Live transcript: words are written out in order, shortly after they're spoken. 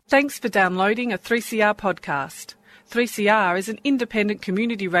Thanks for downloading a 3CR podcast. 3CR is an independent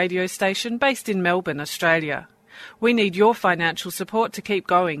community radio station based in Melbourne, Australia. We need your financial support to keep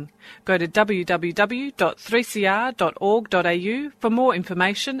going. Go to www.3cr.org.au for more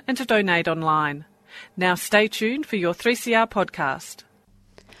information and to donate online. Now stay tuned for your 3CR podcast.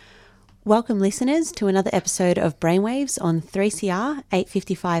 Welcome listeners to another episode of Brainwaves on 3CR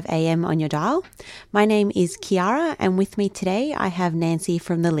 8:55 AM on your dial. My name is Kiara and with me today I have Nancy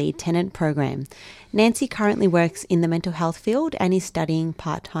from the Lead Tenant program. Nancy currently works in the mental health field and is studying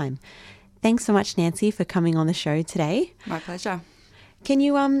part-time. Thanks so much, Nancy, for coming on the show today. My pleasure. Can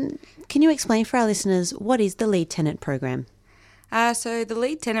you explain for our listeners what is the Lead Tenant program? So the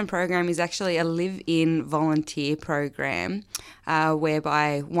Lead Tenant program is actually a live-in volunteer program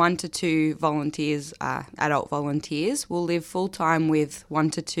whereby 1 to 2 volunteers, adult volunteers, will live full-time with 1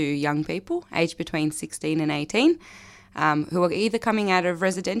 to 2 young people aged between 16 and 18 who are either coming out of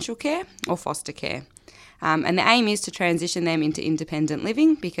residential care or foster care. And the aim is to transition them into independent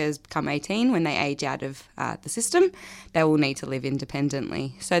living because come 18, when they age out of the system, they will need to live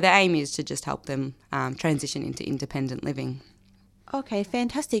independently. So the aim is to just help them transition into independent living. Okay,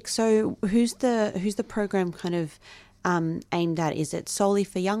 fantastic. So who's the program kind of aimed at? Is it solely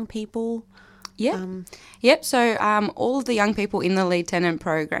for young people? Yep. So all of the young people in the Lead Tenant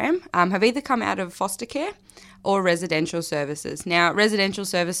program have either come out of foster care or residential services. Now, residential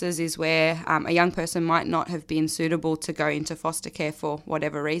services is where a young person might not have been suitable to go into foster care for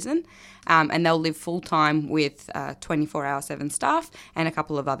whatever reason, and they'll live full-time with 24/7 staff and a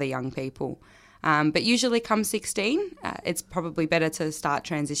couple of other young people. But usually come 16, it's probably better to start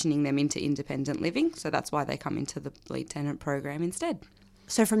transitioning them into independent living. So that's why they come into the Lead Tenant program instead.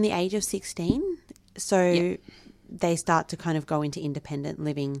 So from the age of 16, they start to kind of go into independent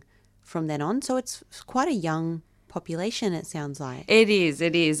living from then on. So it's quite a young population, it sounds like. It is.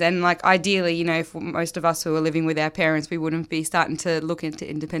 And like ideally, for most of us who are living with our parents, we wouldn't be starting to look into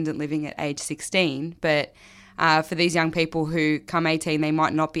independent living at age 16. But for these young people who come 18, they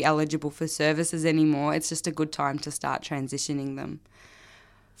might not be eligible for services anymore. It's just a good time to start transitioning them.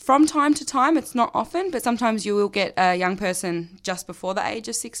 From time to time, it's not often, but sometimes you will get a young person just before the age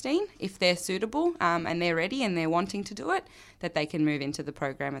of 16, if they're suitable and they're ready and they're wanting to do it, that they can move into the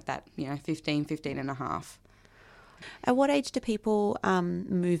program at that, 15 and a half. At what age do people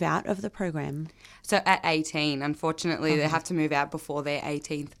move out of the program? So at 18, unfortunately, they have to move out before their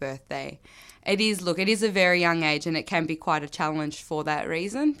 18th birthday. It is a very young age and it can be quite a challenge for that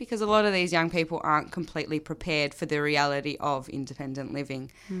reason because a lot of these young people aren't completely prepared for the reality of independent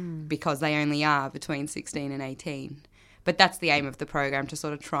living because they only are between 16 and 18. But that's the aim of the program, to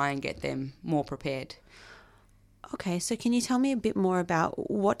sort of try and get them more prepared. Okay, so can you tell me a bit more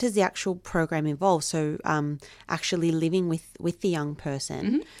about what does the actual program involve? So actually living with the young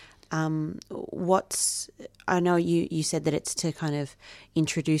person, I know you said that it's to kind of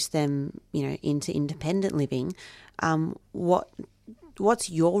introduce them, into independent living. What's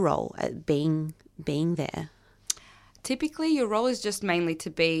your role at being there? Typically, your role is just mainly to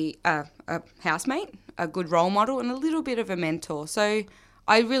be a housemate, a good role model, and a little bit of a mentor. So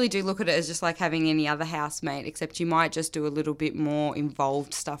I really do look at it as just like having any other housemate, except you might just do a little bit more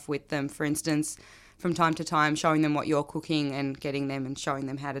involved stuff with them. For instance, from time to time, showing them what you're cooking and getting them and showing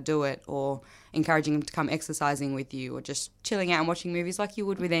them how to do it, or encouraging them to come exercising with you, or just chilling out and watching movies like you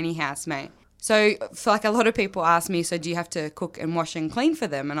would with any housemate. So a lot of people ask me, so do you have to cook and wash and clean for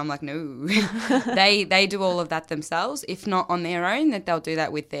them? And I'm like, no, they do all of that themselves. If not on their own, that they'll do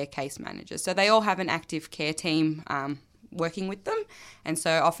that with their case managers. So they all have an active care team working with them, and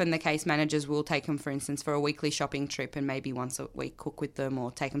so often the case managers will take them, for instance, for a weekly shopping trip and maybe once a week cook with them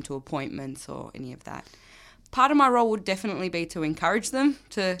or take them to appointments or any of that. Part of my role would definitely be to encourage them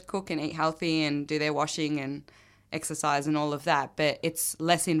to cook and eat healthy and do their washing and exercise and all of that, but it's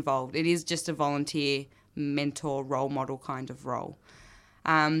less involved. It is just a volunteer, mentor, role model kind of role.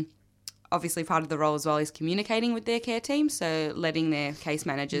 Obviously, part of the role as well is communicating with their care team, so letting their case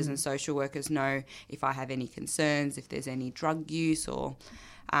managers and social workers know if I have any concerns, if there's any drug use or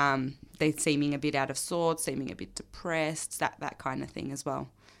they're seeming a bit out of sorts, seeming a bit depressed, that kind of thing as well.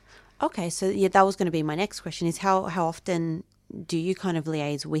 Okay, so that was going to be my next question, is how often do you kind of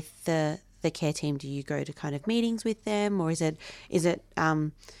liaise with the care team? Do you go to kind of meetings with them, or is it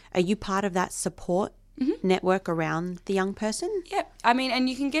are you part of that support network around the young person? Yeah, and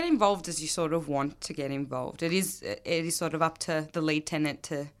you can get involved as you sort of want to get involved. It is sort of up to the lead tenant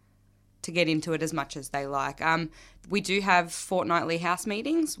to get into it as much as they like. We do have fortnightly house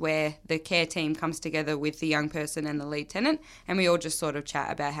meetings where the care team comes together with the young person and the lead tenant, and we all just sort of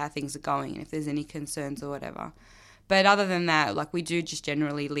chat about how things are going and if there's any concerns or whatever. But other than that, like, we do just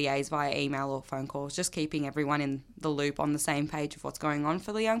generally liaise via email or phone calls, just keeping everyone in the loop on the same page of what's going on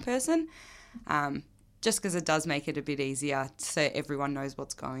for the young person, just because it does make it a bit easier so everyone knows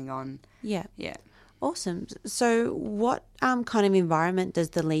what's going on. Yeah. Yeah. Awesome. So what kind of environment does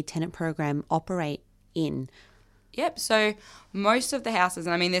the lead tenant program operate in? Yep. So most of the houses,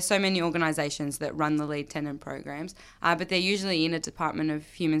 and I mean, there's so many organisations that run the lead tenant programs, but they're usually in a Department of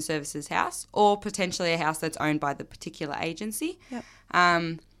Human Services house or potentially a house that's owned by the particular agency. Yep.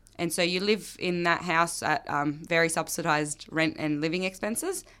 And so you live in that house at very subsidised rent and living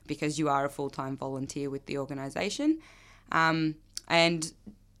expenses because you are a full-time volunteer with the organisation. And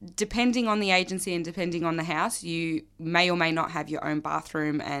depending on the agency and depending on the house, you may or may not have your own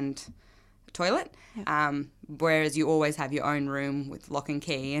bathroom and toilet, whereas you always have your own room with lock and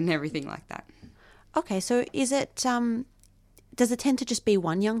key and everything like that. Okay, so is it, does it tend to just be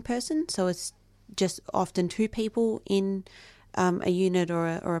one young person? So it's just often two people in a unit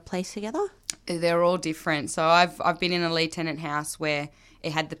or a place together? They're all different. So I've been in a lead tenant house where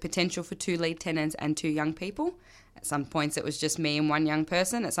it had the potential for 2 lead tenants and 2 young people. At some points it was just me and 1 young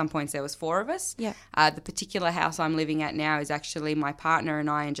person. At some points there was 4 of us. Yeah. The particular house I'm living at now is actually my partner and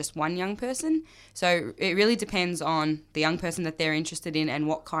I and just 1 young person. So it really depends on the young person that they're interested in and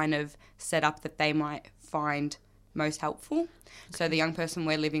what kind of setup that they might find most helpful. Okay. So the young person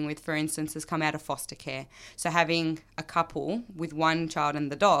we're living with, for instance, has come out of foster care. So having a couple with 1 child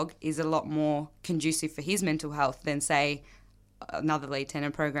and the dog is a lot more conducive for his mental health than, say, another lead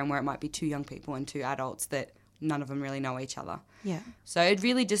tenant program where it might be 2 young people and 2 adults that none of them really know each other. Yeah. So it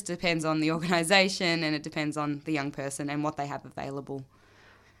really just depends on the organisation and it depends on the young person and what they have available.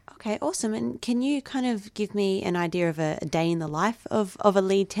 Okay, awesome. And can you kind of give me an idea of a day in the life of a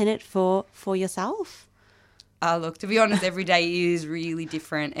lead tenant for yourself? Look, to be honest, every day is really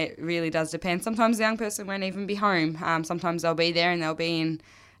different. It really does depend. Sometimes the young person won't even be home. Sometimes they'll be there and they'll be in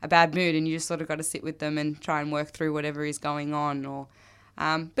a bad mood and you just sort of got to sit with them and try and work through whatever is going on.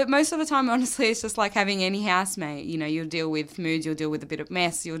 But most of the time, honestly, it's just like having any housemate. You know, you'll deal with moods, you'll deal with a bit of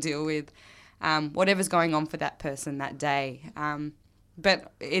mess, you'll deal with whatever's going on for that person that day.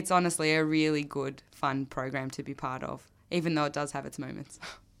 But it's honestly a really good, fun program to be part of, even though it does have its moments.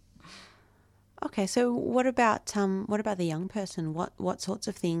 Okay, so what about the young person? What sorts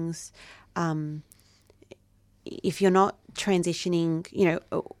of things, if you're not transitioning, you know,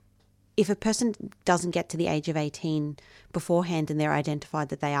 if a person doesn't get to the age of 18 beforehand and they're identified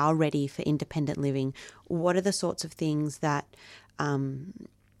that they are ready for independent living, what are the sorts of things that,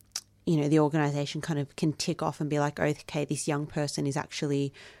 you know, the organisation kind of can tick off and be like, okay, this young person is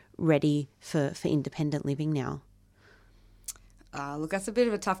actually ready for independent living now? Look, that's a bit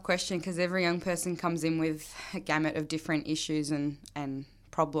of a tough question because every young person comes in with a gamut of different issues and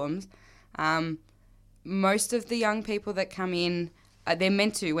problems. Most of the young people that come in, they're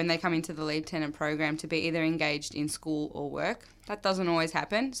meant to, when they come into the lead tenant program, to be either engaged in school or work. That doesn't always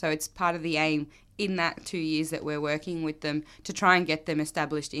happen, so it's part of the aim in that 2 years that we're working with them to try and get them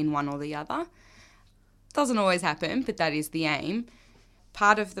established in one or the other. Doesn't always happen, but that is the aim.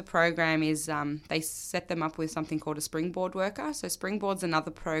 Part of the program is they set them up with something called a springboard worker. So Springboard's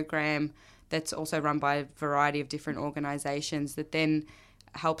another program that's also run by a variety of different organisations that then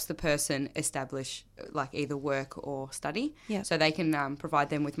helps the person establish like either work or study. Yeah. So they can provide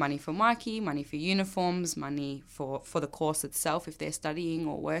them with money for Myki, money for uniforms, money for the course itself if they're studying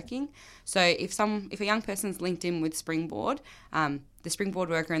or working. So if a young person's linked in with Springboard, the Springboard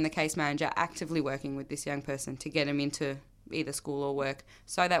worker and the case manager are actively working with this young person to get them into either school or work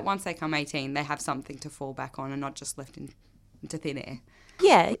so that once they come 18 they have something to fall back on and not just left into thin air.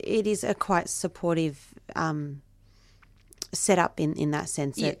 Yeah, it is a quite supportive setup in that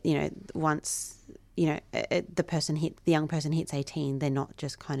sense that, you know, once, you know, the young person hits 18, they're not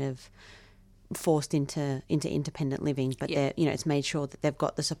just kind of forced into independent living, but they're, you know, it's made sure that they've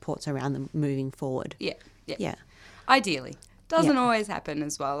got the supports around them moving forward. Yeah. Ideally. Doesn't always happen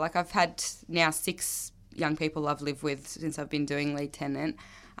as well. Like I've had now 6 young people I've lived with since I've been doing lead tenant.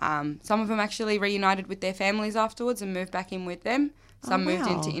 Some of them actually reunited with their families afterwards and moved back in with them. Some moved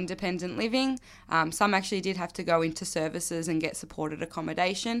into independent living. Some actually did have to go into services and get supported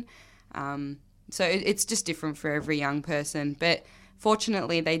accommodation. So it's just different for every young person. But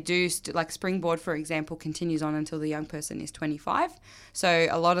fortunately, they do, like Springboard, for example, continues on until the young person is 25. So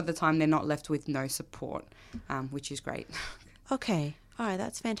a lot of the time they're not left with no support, which is great. Okay. All right,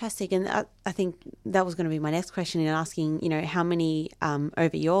 that's fantastic. And I think that was going to be my next question in asking, you know, how many,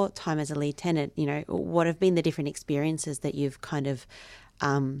 over your time as a lead tenant, you know, what have been the different experiences that you've kind of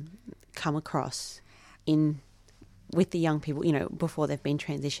come across with the young people, you know, before they've been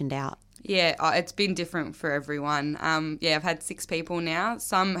transitioned out? Yeah, it's been different for everyone. I've had 6 people now.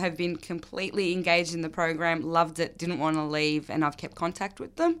 Some have been completely engaged in the program, loved it, didn't want to leave, and I've kept contact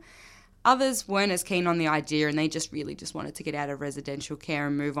with them. Others weren't as keen on the idea and they just wanted to get out of residential care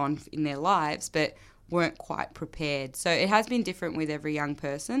and move on in their lives, but weren't quite prepared. So it has been different with every young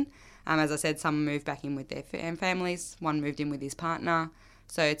person. As I said, some moved back in with their families, one moved in with his partner.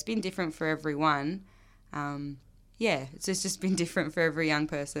 So it's been different for everyone. It's just been different for every young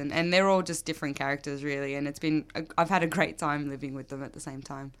person, and they're all just different characters really, and I've had a great time living with them at the same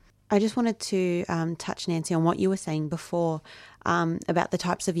time. I just wanted to touch, Nancy, on what you were saying before about the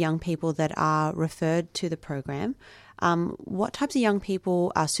types of young people that are referred to the program. What types of young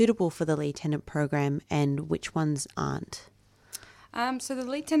people are suitable for the Lead Tenant program and which ones aren't? So the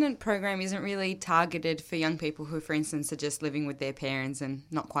Lead Tenant program isn't really targeted for young people who, for instance, are just living with their parents and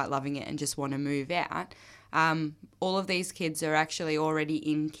not quite loving it and just want to move out. All of these kids are actually already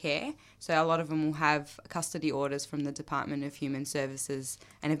in care, so a lot of them will have custody orders from the Department of Human Services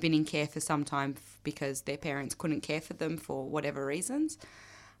and have been in care for some time because their parents couldn't care for them for whatever reasons.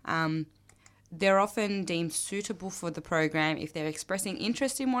 They're often deemed suitable for the program if they're expressing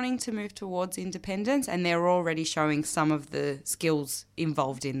interest in wanting to move towards independence and they're already showing some of the skills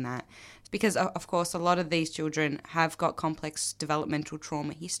involved in that. Because, of course, a lot of these children have got complex developmental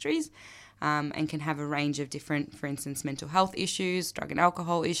trauma histories and can have a range of different, for instance, mental health issues, drug and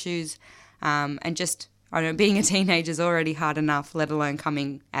alcohol issues, and just, being a teenager is already hard enough, let alone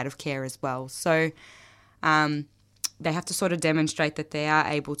coming out of care as well. So they have to sort of demonstrate that they are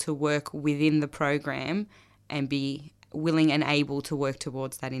able to work within the program and be willing and able to work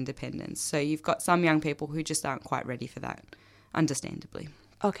towards that independence. So you've got some young people who just aren't quite ready for that, understandably.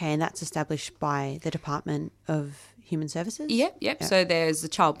 Okay, and that's established by the Department of Human Services? Yep. So there's the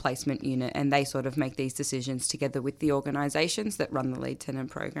child placement unit and they sort of make these decisions together with the organisations that run the Lead Tenant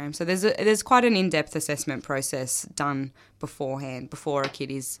program. So there's quite an in-depth assessment process done beforehand, before a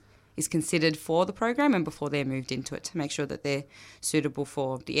kid is considered for the program and before they're moved into it, to make sure that they're suitable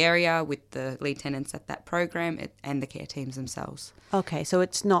for the area with the lead tenants at that program and the care teams themselves. Okay, so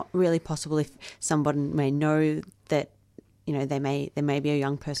it's not really possible if someone may know that there may be a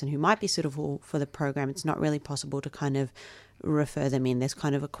young person who might be suitable for the program. It's not really possible to kind of refer them in. There's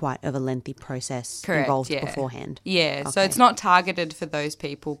kind of quite a lengthy process involved beforehand. Yeah, okay. So it's not targeted for those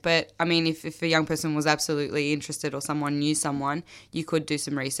people. But, if a young person was absolutely interested or someone knew someone, you could do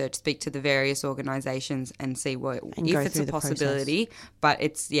some research, speak to the various organisations and see if it's a possibility. Process. But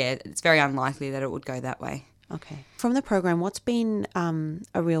it's very unlikely that it would go that way. Okay. From the program, what's been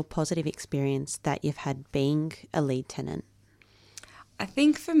a real positive experience that you've had being a lead tenant? I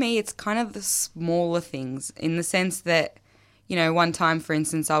think for me it's kind of the smaller things, in the sense that, one time, for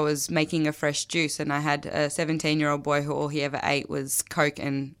instance, I was making a fresh juice and I had a 17-year-old boy who all he ever ate was Coke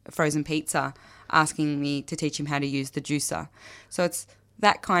and frozen pizza, asking me to teach him how to use the juicer. So it's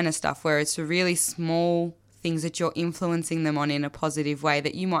that kind of stuff where it's really small things that you're influencing them on in a positive way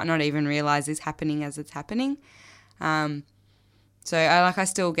that you might not even realise is happening as it's happening. So I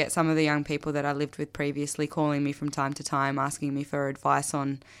still get some of the young people that I lived with previously calling me from time to time, asking me for advice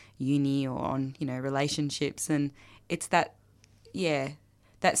on uni or on, relationships. And it's that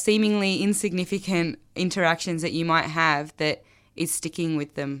seemingly insignificant interactions that you might have that is sticking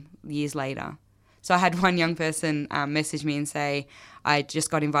with them years later. So I had one young person message me and say, I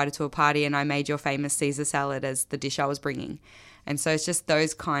just got invited to a party and I made your famous Caesar salad as the dish I was bringing. And so it's just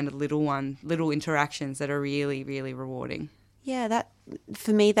those kind of little interactions that are really, really rewarding. Yeah, that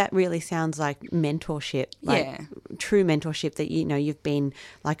for me that really sounds like mentorship, true mentorship, that you've been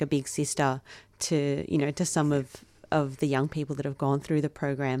like a big sister to some of the young people that have gone through the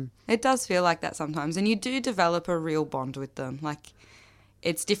program. It does feel like that sometimes, and you do develop a real bond with them. Like,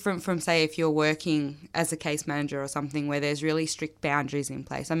 it's different from, say, if you're working as a case manager or something where there's really strict boundaries in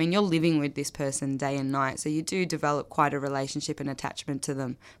place. You're living with this person day and night, so you do develop quite a relationship and attachment to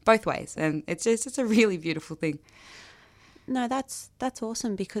them both ways, and it's a really beautiful thing. No, that's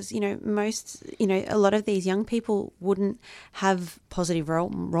awesome, because, a lot of these young people wouldn't have positive role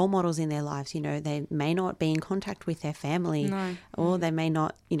models in their lives. They may not be in contact with their family, or they may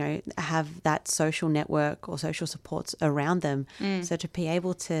not, have that social network or social supports around them. So to be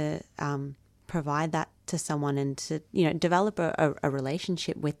able to provide that to someone and to, develop a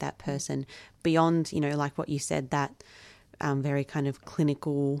relationship with that person beyond, like what you said, that very kind of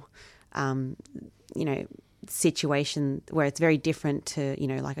clinical, situation where it's very different to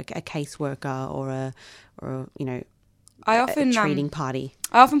like a caseworker or a treating party.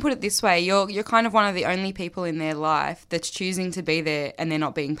 I often put it this way: you're kind of one of the only people in their life that's choosing to be there, and they're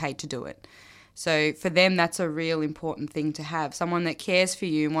not being paid to do it. So for them, that's a real important thing to have. Someone that cares for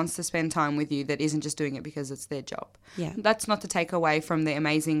you and wants to spend time with you, that isn't just doing it because it's their job. Yeah. That's not to take away from the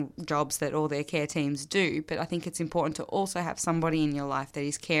amazing jobs that all their care teams do, but I think it's important to also have somebody in your life that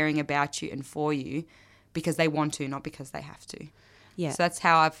is caring about you and for you because they want to, not because they have to. Yeah. So that's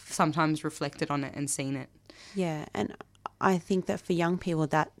how I've sometimes reflected on it and seen it. Yeah, and I think that for young people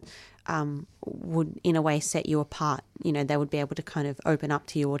that would in a way set you apart. You know, they would be able to kind of open up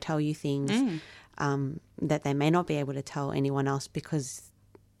to you or tell you things that they may not be able to tell anyone else because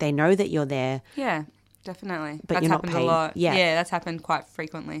they know that you're there. Yeah, definitely. But that's you're not happened paid. a lot. Yeah. That's happened quite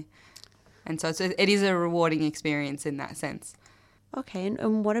frequently. And so it is a rewarding experience in that sense. Okay,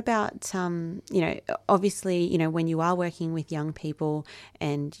 and what about, obviously, when you are working with young people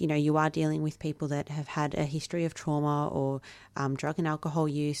and, you are dealing with people that have had a history of trauma or drug and alcohol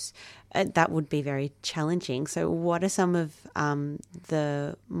use, that would be very challenging. So what are some of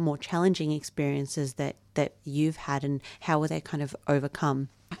the more challenging experiences that you've had and how were they kind of overcome?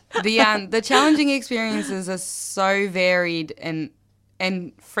 The challenging experiences are so varied and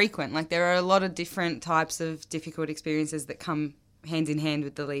frequent. Like there are a lot of different types of difficult experiences that come hand in hand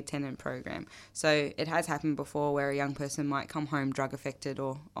with the lead tenant program. So it has happened before where a young person might come home drug affected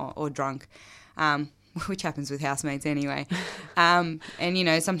or drunk, which happens with housemates anyway. And,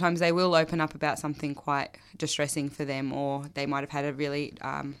 sometimes they will open up about something quite distressing for them, or they might have had a really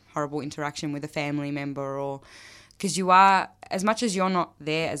horrible interaction with a family member, or because you are, as much as you're not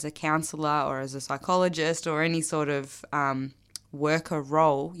there as a counsellor or as a psychologist or any sort of worker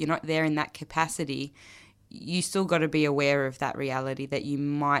role, you're not there in that capacity, you still got to be aware of that reality that you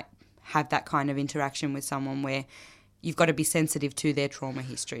might have that kind of interaction with someone where you've got to be sensitive to their trauma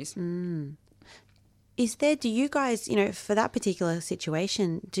histories. Do you guys, for that particular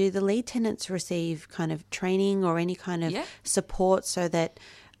situation, do the lead tenants receive kind of training or any kind of support so that,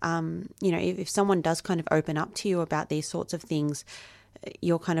 if someone does kind of open up to you about these sorts of things,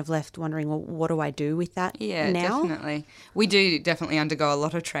 you're kind of left wondering, well, what do I do with that now? Yeah, definitely. We do definitely undergo a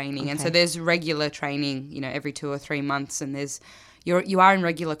lot of training. Okay. And so there's regular training, every 2 or 3 months, and you are in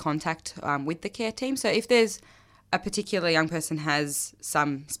regular contact with the care team. So if there's a particular young person has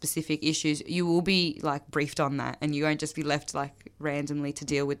some specific issues, you will be briefed on that, and you won't just be left randomly to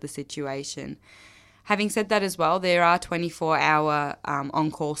deal with the situation. Having said that as well, there are 24-hour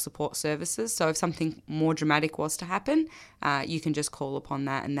on-call support services. So if something more dramatic was to happen, you can just call upon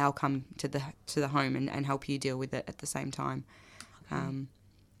that and they'll come to the home and help you deal with it at the same time. Okay.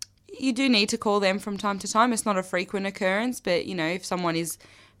 You do need to call them from time to time. It's not a frequent occurrence, but, if someone is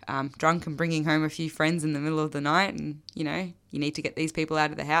drunk and bringing home a few friends in the middle of the night and, you need to get these people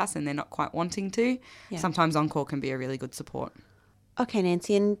out of the house and they're not quite wanting to, sometimes on-call can be a really good support. Okay,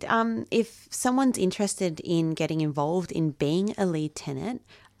 Nancy, and if someone's interested in getting involved in being a lead tenant,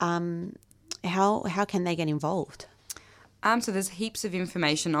 how can they get involved? So there's heaps of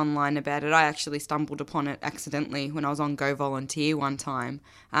information online about it. I actually stumbled upon it accidentally when I was on Go Volunteer one time.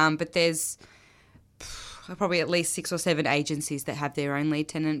 But there's probably at least 6 or 7 agencies that have their own lead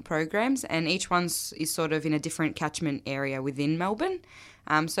tenant programs, and each one is sort of in a different catchment area within Melbourne.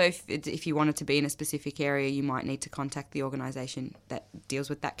 So if you wanted to be in a specific area, you might need to contact the organisation that deals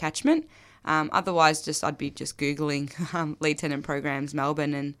with that catchment. Otherwise, I'd be just Googling lead tenant programs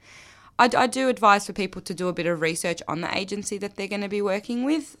Melbourne, and I do advise for people to do a bit of research on the agency that they're going to be working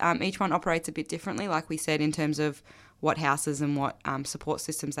with. Each one operates a bit differently, like we said, in terms of what houses and what support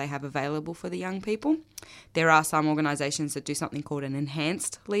systems they have available for the young people. There are some organisations that do something called an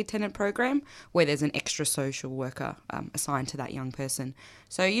enhanced lead tenant program, where there's an extra social worker assigned to that young person.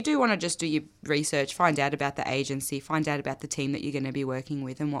 So you do want to just do your research, find out about the agency, find out about the team that you're going to be working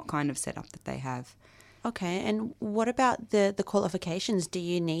with and what kind of setup that they have. Okay, and what about the qualifications? Do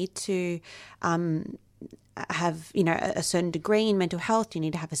you need to have, a certain degree in mental health? Do you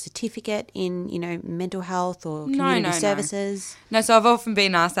need to have a certificate in, mental health or community services? No, so I've often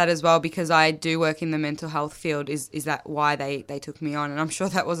been asked that as well, because I do work in the mental health field. Is that why they took me on? And I'm sure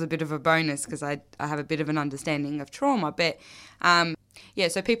that was a bit of a bonus because I have a bit of an understanding of trauma. But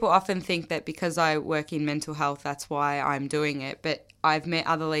so people often think that because I work in mental health, that's why I'm doing it. But I've met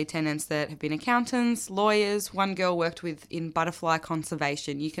other lead tenants that have been accountants, lawyers. One girl worked in butterfly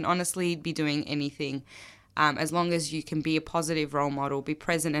conservation. You can honestly be doing anything. As long as you can be a positive role model, be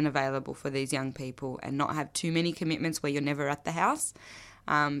present and available for these young people and not have too many commitments where you're never at the house.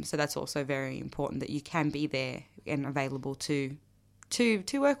 So that's also very important, that you can be there and available to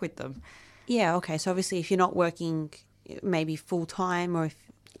work with them. Yeah, okay. So obviously if you're not working maybe full-time or if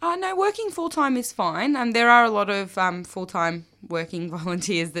No, working full-time is fine. There are a lot of full-time working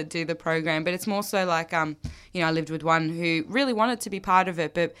volunteers that do the program, but it's more so like, I lived with one who really wanted to be part of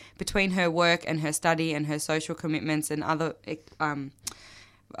it, but between her work and her study and her social commitments and other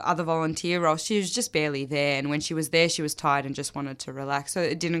volunteer roles, she was just barely there. And when she was there, she was tired and just wanted to relax. So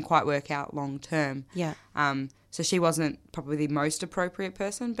it didn't quite work out long term. Yeah. So she wasn't probably the most appropriate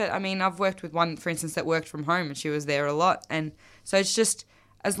person. But, I've worked with one, for instance, that worked from home and she was there a lot. And so it's just,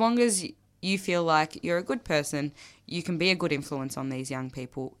 as long as you feel like you're a good person, you can be a good influence on these young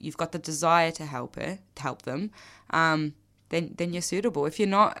people. You've got the desire to help them. Then you're suitable. If you're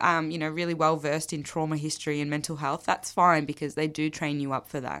not, really well versed in trauma history and mental health, that's fine because they do train you up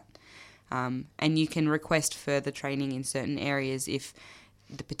for that. And you can request further training in certain areas if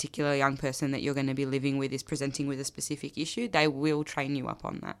the particular young person that you're going to be living with is presenting with a specific issue. They will train you up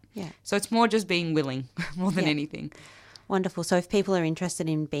on that. Yeah. So it's more just being willing more than anything. Wonderful. So if people are interested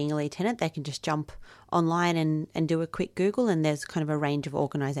in being a lieutenant, they can just jump online and do a quick Google, and there's kind of a range of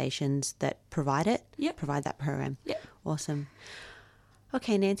organisations that provide that program. Yep. Awesome.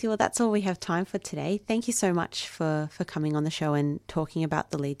 Okay, Nancy, well, that's all we have time for today. Thank you so much for coming on the show and talking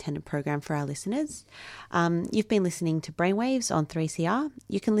about the Lieutenant program for our listeners. You've been listening to Brainwaves on 3CR.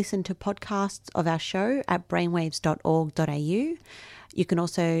 You can listen to podcasts of our show at brainwaves.org.au. You can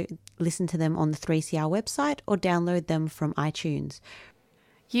also listen to them on the 3CR website or download them from iTunes.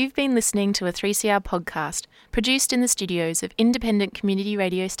 You've been listening to a 3CR podcast produced in the studios of independent community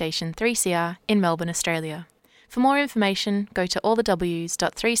radio station 3CR in Melbourne, Australia. For more information, go to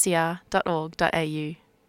allthews.3cr.org.au.